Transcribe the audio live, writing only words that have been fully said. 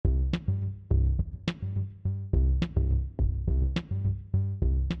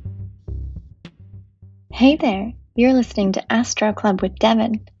Hey there, you're listening to Astro Club with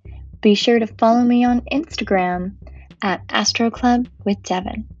Devin. Be sure to follow me on Instagram at Astro Club with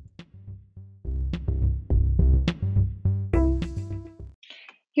Devin.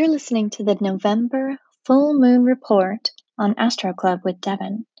 You're listening to the November Full Moon Report on Astro Club with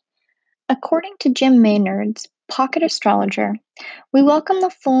Devin. According to Jim Maynard's Pocket Astrologer, we welcome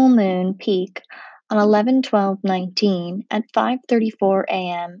the full moon peak on 11/12/19 at 5:34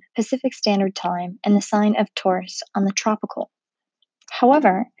 a.m. Pacific Standard Time in the sign of Taurus on the tropical.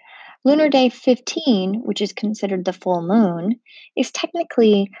 However, Lunar Day 15, which is considered the full moon, is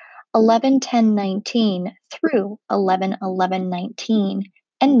technically 11/10/19 through 11/11/19,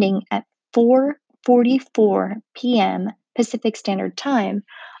 ending at 4:44 p.m. Pacific Standard Time,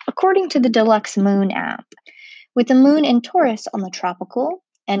 according to the Deluxe Moon app, with the moon in Taurus on the tropical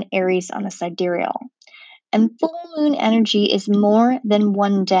and Aries on the sidereal. And full moon energy is more than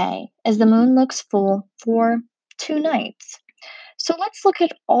one day, as the moon looks full for 2 nights. So let's look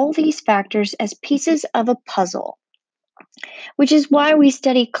at all these factors as pieces of a puzzle, which is why we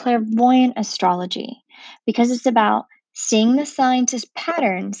study clairvoyant astrology, because it's about seeing the signs as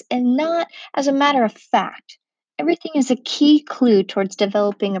patterns and not as a matter of fact. Everything is a key clue towards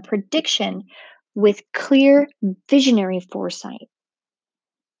developing a prediction with clear visionary foresight.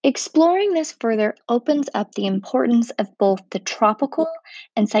 Exploring this further opens up the importance of both the tropical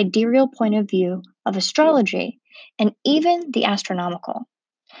and sidereal point of view of astrology, and even the astronomical.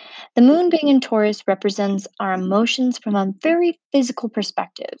 The moon being in Taurus represents our emotions from a very physical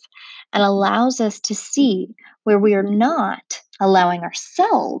perspective and allows us to see where we are not allowing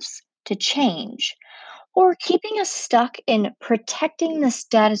ourselves to change or keeping us stuck in protecting the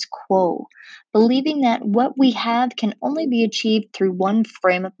status quo, believing that what we have can only be achieved through one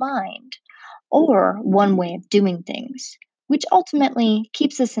frame of mind or one way of doing things, which ultimately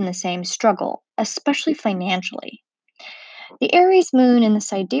keeps us in the same struggle, especially financially. The Aries moon in the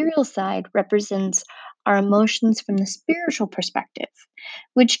sidereal side represents our emotions from the spiritual perspective,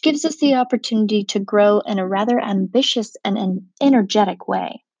 which gives us the opportunity to grow in a rather ambitious and an energetic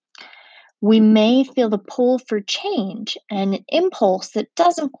way. We may feel the pull for change and an impulse that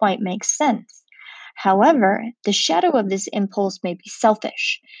doesn't quite make sense. However, the shadow of this impulse may be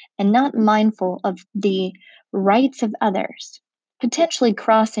selfish and not mindful of the rights of others, potentially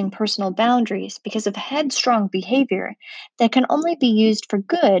crossing personal boundaries because of headstrong behavior that can only be used for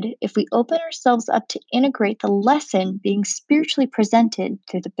good if we open ourselves up to integrate the lesson being spiritually presented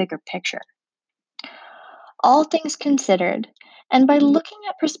through the bigger picture. All things considered, and by looking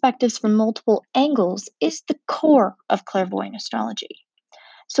at perspectives from multiple angles, is the core of clairvoyant astrology.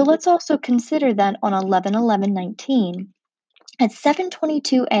 So let's also consider that on 11/11/19, at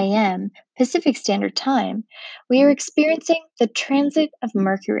 7:22 a.m. Pacific Standard Time, we are experiencing the transit of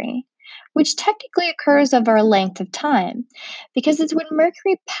Mercury, which technically occurs over a length of time because it's when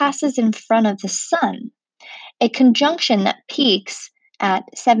Mercury passes in front of the Sun, a conjunction that peaks at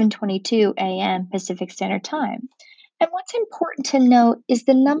 7:22 a.m. Pacific Standard Time. And what's important to note is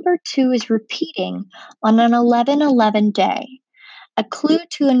the number 2 is repeating on an 11/11 day, a clue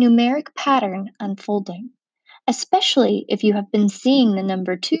to a numeric pattern unfolding, especially if you have been seeing the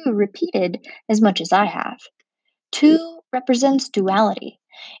number 2 repeated as much as I have. 2 represents duality.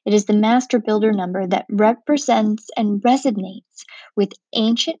 It is the master builder number that represents and resonates with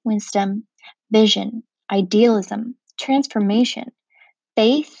ancient wisdom, vision, idealism, transformation,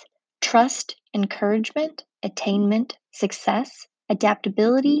 faith, trust, encouragement, attainment, success,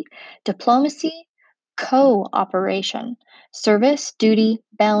 adaptability, diplomacy, cooperation, service, duty,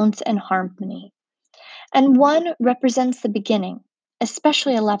 balance, and harmony. And 1 represents the beginning,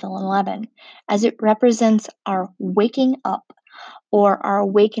 especially 11/11, as it represents our waking up or our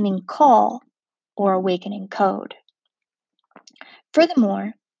awakening call or awakening code.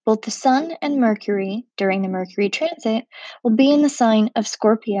 Furthermore, both the Sun and Mercury during the Mercury transit will be in the sign of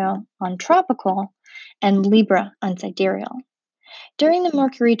Scorpio on tropical and Libra on sidereal. During the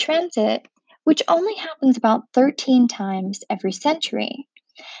Mercury transit, which only happens about 13 times every century,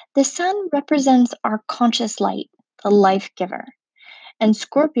 the Sun represents our conscious light, the life giver, and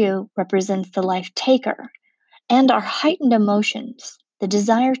Scorpio represents the life taker and our heightened emotions, the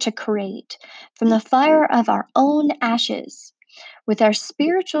desire to create from the fire of our own ashes, with our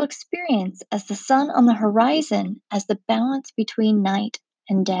spiritual experience as the sun on the horizon as the balance between night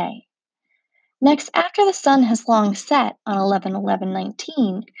and day. Next, after the sun has long set on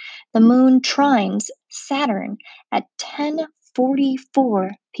 11/11/19, the moon trines Saturn at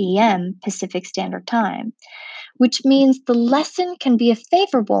 10:44 p.m. Pacific Standard Time, which means the lesson can be a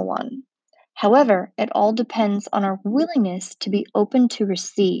favorable one. However, it all depends on our willingness to be open to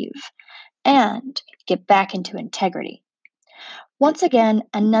receive, and get back into integrity. Once again,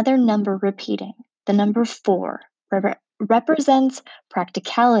 another number repeating. The number 4 represents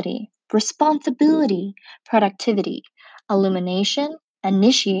practicality, responsibility, productivity, illumination,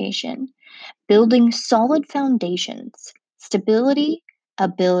 initiation, building solid foundations, stability,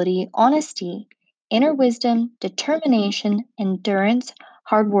 ability, honesty, inner wisdom, determination, endurance,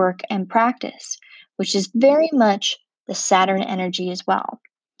 hard work, and practice, which is very much the Saturn energy as well.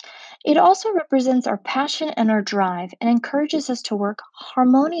 It also represents our passion and our drive and encourages us to work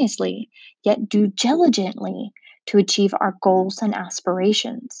harmoniously, yet do diligently to achieve our goals and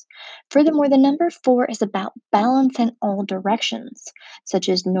aspirations. Furthermore, the number 4 is about balance in all directions, such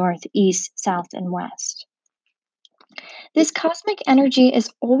as north, east, south, and west. This cosmic energy is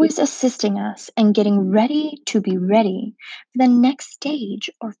always assisting us in getting ready to be ready for the next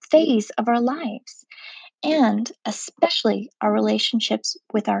stage or phase of our lives, and especially our relationships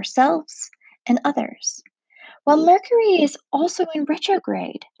with ourselves and others. While Mercury is also in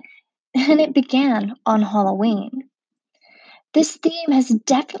retrograde, and it began on Halloween, this theme has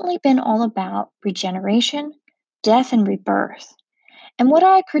definitely been all about regeneration, death, and rebirth, and what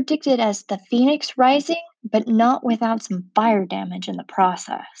I predicted as the phoenix rising, but not without some fire damage in the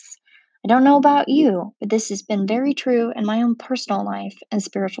process. I don't know about you, but this has been very true in my own personal life and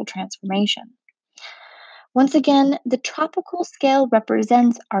spiritual transformation. Once again, the tropical scale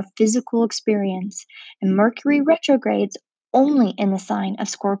represents our physical experience, and Mercury retrogrades only in the sign of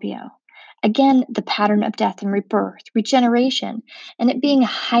Scorpio. Again, the pattern of death and rebirth, regeneration, and it being a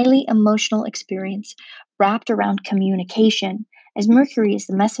highly emotional experience wrapped around communication, as Mercury is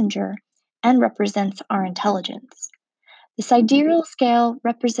the messenger and represents our intelligence. The sidereal scale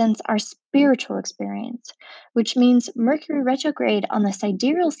represents our spiritual experience, which means Mercury retrograde on the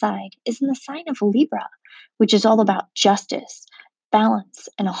sidereal side is in the sign of Libra, which is all about justice, balance,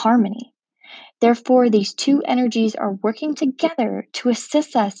 and harmony. Therefore, these two energies are working together to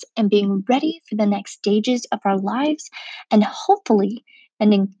assist us in being ready for the next stages of our lives and hopefully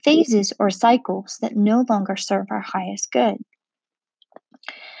ending phases or cycles that no longer serve our highest good.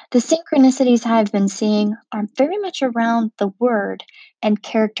 The synchronicities I've been seeing are very much around the word and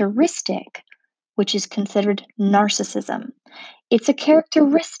characteristic, which is considered narcissism. It's a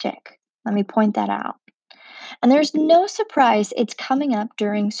characteristic. Let me point that out. And there's no surprise it's coming up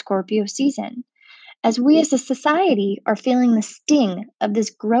during Scorpio season, as we as a society are feeling the sting of this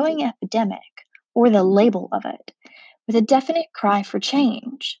growing epidemic, or the label of it, with a definite cry for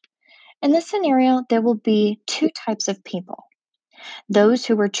change. In this scenario, there will be two types of people: those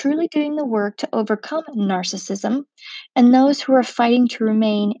who are truly doing the work to overcome narcissism, and those who are fighting to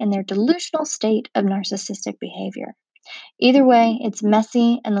remain in their delusional state of narcissistic behavior. Either way, it's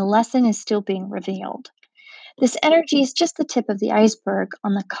messy and the lesson is still being revealed. This energy is just the tip of the iceberg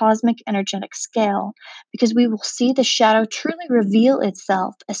on the cosmic energetic scale, because we will see the shadow truly reveal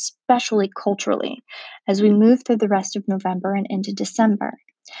itself, especially culturally, as we move through the rest of November and into December.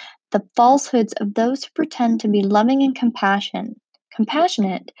 The falsehoods of those who pretend to be loving and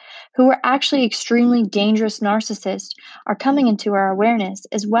compassionate, who are actually extremely dangerous narcissists, are coming into our awareness,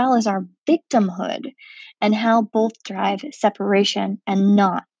 as well as our victimhood, and how both drive separation and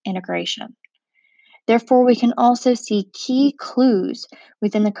not integration. Therefore, we can also see key clues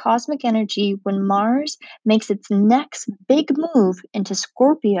within the cosmic energy when Mars makes its next big move into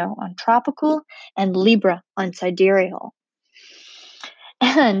Scorpio on tropical and Libra on sidereal.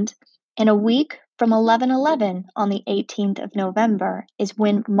 And in a week from 11/11 on the 18th of November is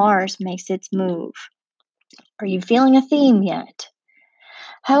when Mars makes its move. Are you feeling a theme yet?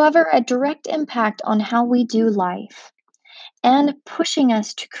 However, a direct impact on how we do life and pushing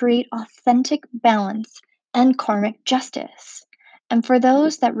us to create authentic balance and karmic justice. And for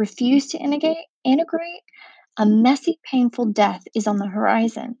those that refuse to integrate, a messy, painful death is on the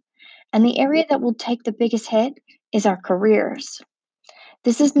horizon. And the area that will take the biggest hit is our careers.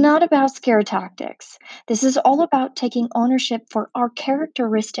 This is not about scare tactics. This is all about taking ownership for our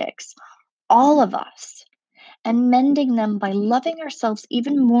characteristics, all of us, and mending them by loving ourselves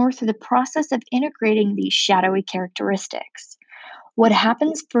even more through the process of integrating these shadowy characteristics. What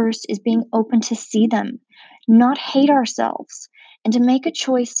happens first is being open to see them, not hate ourselves, and to make a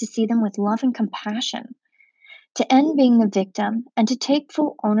choice to see them with love and compassion, to end being the victim, and to take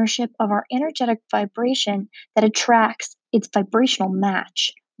full ownership of our energetic vibration that attracts its vibrational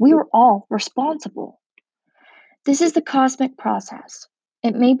match. We are all responsible. This is the cosmic process.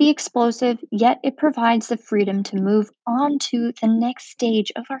 It may be explosive, yet it provides the freedom to move on to the next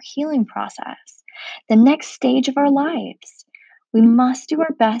stage of our healing process, the next stage of our lives. We must do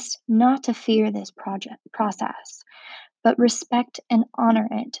our best not to fear this process, but respect and honor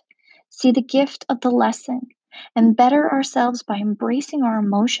it, see the gift of the lesson, and better ourselves by embracing our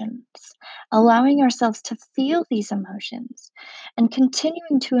emotions, allowing ourselves to feel these emotions, and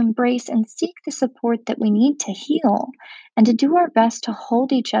continuing to embrace and seek the support that we need to heal and to do our best to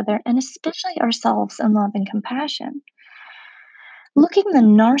hold each other and especially ourselves in love and compassion. Looking the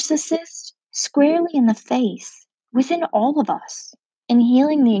narcissist squarely in the face within all of us and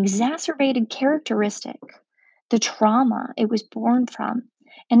healing the exacerbated characteristic, the trauma it was born from,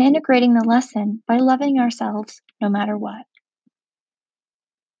 and integrating the lesson by loving ourselves no matter what.